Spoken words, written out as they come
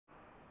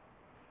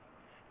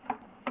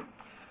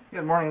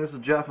Good morning, this is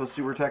Jeff with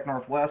Sewer Tech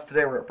Northwest.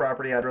 Today we're at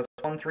property address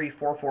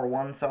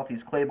 13441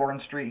 Southeast Claiborne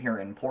Street here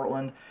in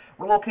Portland.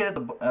 We're located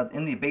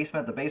in the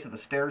basement, at the base of the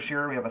stairs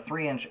here. We have a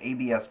 3-inch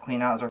ABS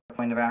cleanout as our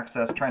point of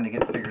access, trying to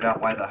get figured out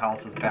why the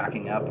house is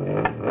backing up.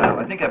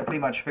 I think I've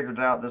pretty much figured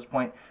it out at this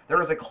point. There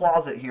is a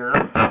closet here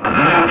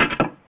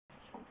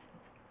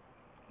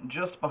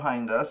just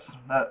behind us.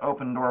 That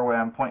open doorway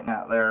I'm pointing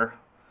at there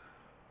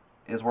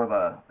is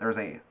where there's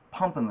a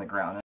pump in the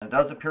ground. And it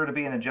does appear to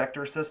be an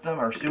ejector system,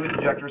 or sewage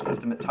ejector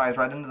system. It ties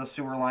right into the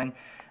sewer line.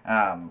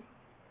 And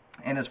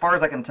as far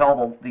as I can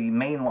tell, the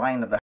main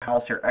line of the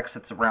house here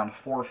exits around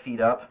 4 feet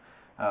up,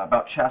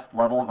 about chest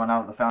level, going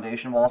out of the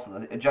foundation wall. So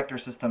the ejector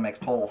system makes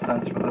total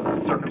sense for this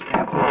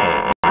circumstance. The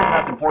reason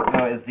that's important,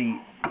 though, is the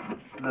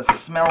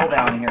smell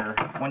down here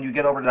when you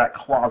get over to that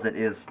closet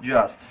is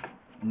just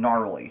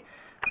gnarly.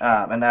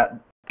 And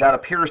that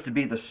appears to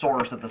be the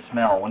source of the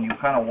smell. When you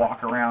kind of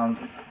walk around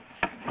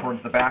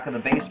towards the back of the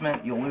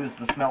basement, you'll lose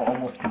the smell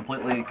almost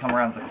completely. Come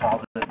around to the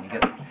closet and you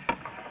get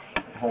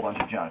a whole bunch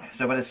of junk.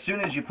 But as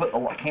soon as you put the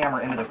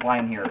camera into this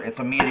line here, it's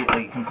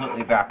immediately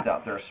completely backed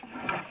up. There's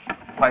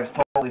pipes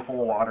totally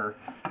full of water.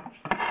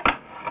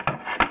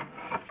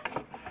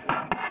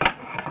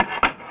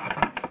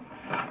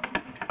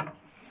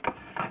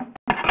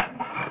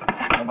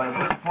 And by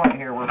this point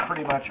here, we're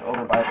pretty much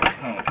over by the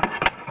tank.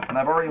 And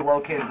I've already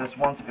located this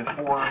once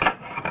before,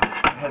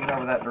 heading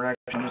over that direction.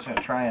 I'm just going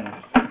to try and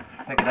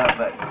pick it up,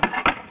 but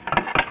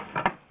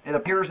it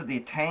appears that the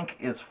tank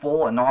is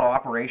full and not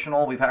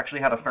operational. We've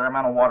actually had a fair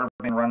amount of water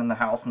being run in the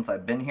house since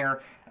I've been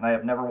here, and I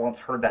have never once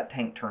heard that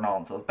tank turn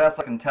on. So as best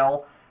I can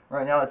tell,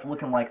 right now it's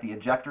looking like the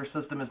ejector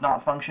system is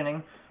not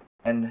functioning,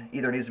 and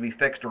either needs to be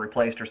fixed or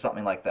replaced or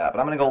something like that. But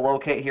I'm going to go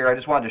locate here. I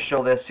just wanted to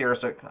show this here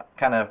so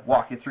kind of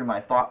walk you through my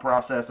thought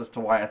process as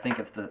to why I think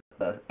it's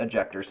the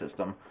ejector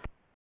system.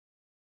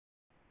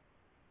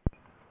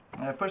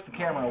 And I pushed the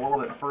camera a little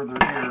bit further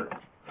here.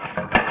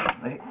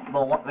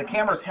 The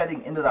camera's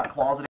heading into that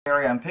closet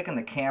area. I'm picking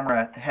the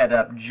camera head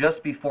up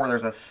just before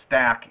there's a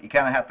stack. You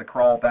kind of have to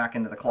crawl back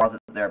into the closet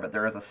there, but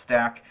there is a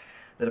stack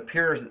that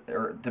appears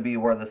to be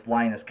where this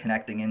line is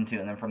connecting into,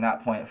 and then from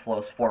that point it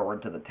flows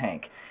forward to the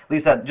tank. At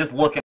least just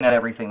looking at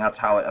everything, that's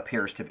how it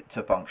appears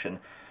to function.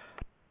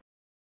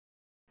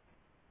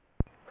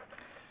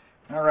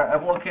 Alright,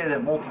 I've located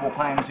it multiple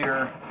times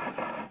here,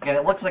 and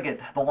it looks like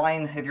the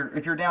line, if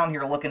you're down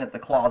here looking at the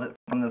closet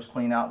from this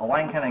clean out, the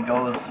line kind of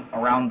goes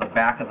around the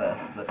back of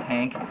the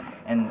tank,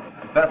 and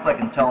as best I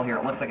can tell here,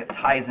 it looks like it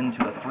ties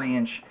into a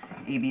 3-inch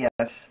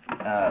ABS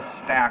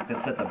stack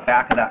that's at the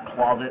back of that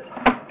closet,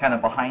 kind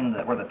of behind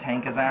where the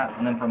tank is at,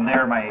 and then from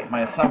there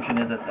my assumption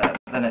is that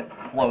then it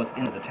flows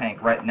into the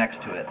tank right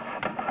next to it,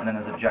 and then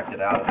is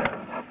ejected out of there.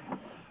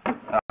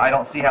 I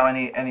don't see how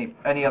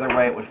any other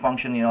way it would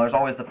function. You know, there's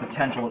always the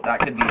potential that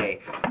could be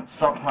a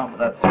sump pump.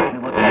 That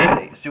certainly looks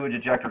like a sewage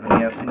ejector to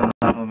me. I've seen enough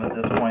of them at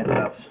this point that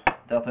that's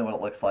definitely what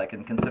it looks like.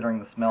 And considering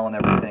the smell and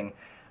everything,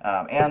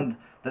 and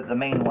that the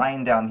main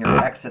line down here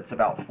exits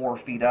about 4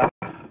 feet up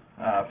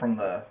from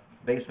the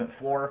basement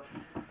floor,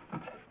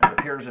 it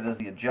appears it is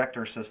the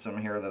ejector system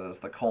here that is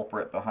the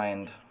culprit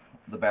behind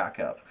the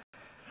backup.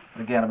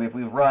 Again, I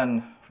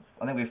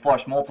think we've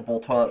flushed multiple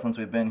toilets since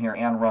we've been here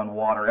and run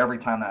water. Every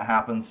time that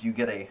happens, you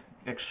get a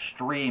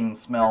extreme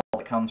smell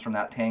that comes from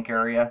that tank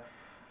area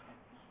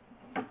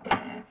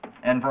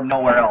and from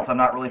nowhere else. I'm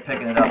not really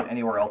picking it up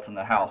anywhere else in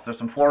the house. There's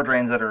some floor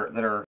drains that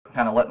are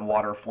kind of letting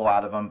water flow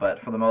out of them, but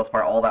for the most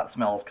part, all that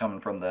smell is coming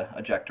from the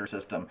ejector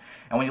system.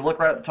 And when you look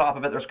right at the top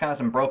of it, there's kind of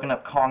some broken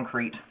up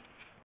concrete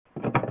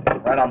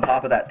right on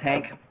top of that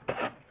tank.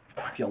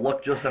 If you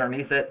look just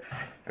underneath it,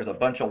 there's a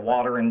bunch of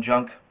water and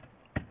junk.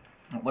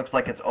 It looks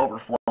like it's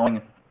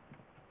overflowing.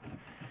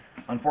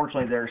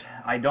 Unfortunately,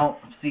 I don't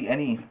see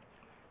any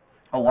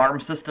alarm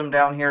system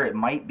down here. It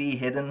might be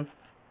hidden,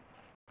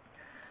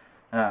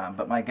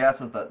 but my guess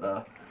is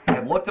that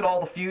I've looked at all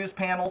the fuse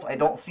panels. I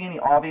don't see any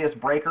obvious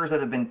breakers that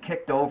have been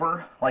kicked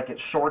over, like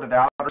it's shorted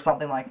out or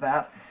something like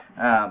that.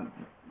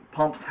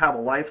 Pumps have a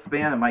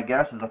lifespan, and my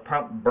guess is the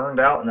pump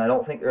burned out, and I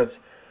don't think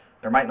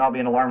there might not be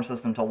an alarm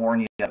system to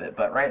warn you of it.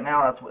 But right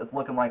now, that's what it's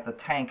looking like. The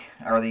tank,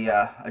 or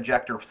the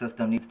ejector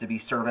system, needs to be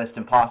serviced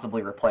and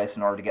possibly replaced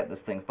in order to get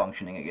this thing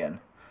functioning again.